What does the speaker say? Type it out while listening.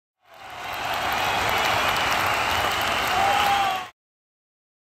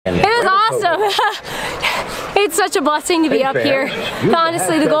awesome. It's such a blessing to be up here.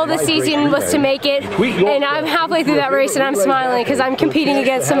 Honestly, the goal this season was to make it, and I'm halfway through that race and I'm smiling because I'm competing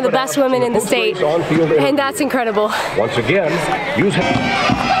against some of the best women in the state, and that's incredible. Once again, use it.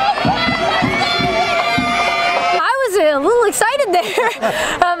 I was a little excited there,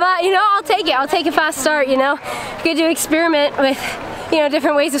 but you know, I'll take it. I'll take a fast start, you know. Good to experiment with, you know,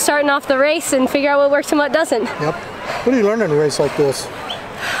 different ways of starting off the race and figure out what works and what doesn't. Yep. What do you learn in a race like this?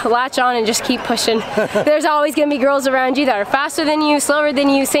 Latch on and just keep pushing. There's always going to be girls around you that are faster than you, slower than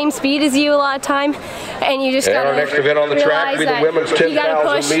you, same speed as you a lot of time, and you just got to our next event on the track will be the women's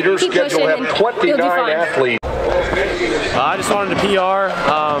 10,000 meters. Schedule have 29 athletes. I just wanted to PR.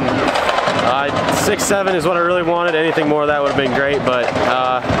 6'7" is what I really wanted. Anything more of that would have been great, but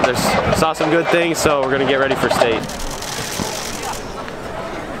saw some good things, so we're going to get ready for state.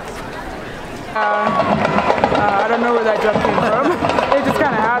 I don't know where that jump came from. It just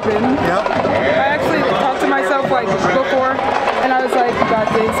kind of happened. Yep. I actually talked to myself like before, and I was like, you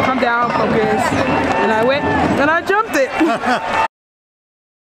got this, calm down, focus. And I went, and I jumped it.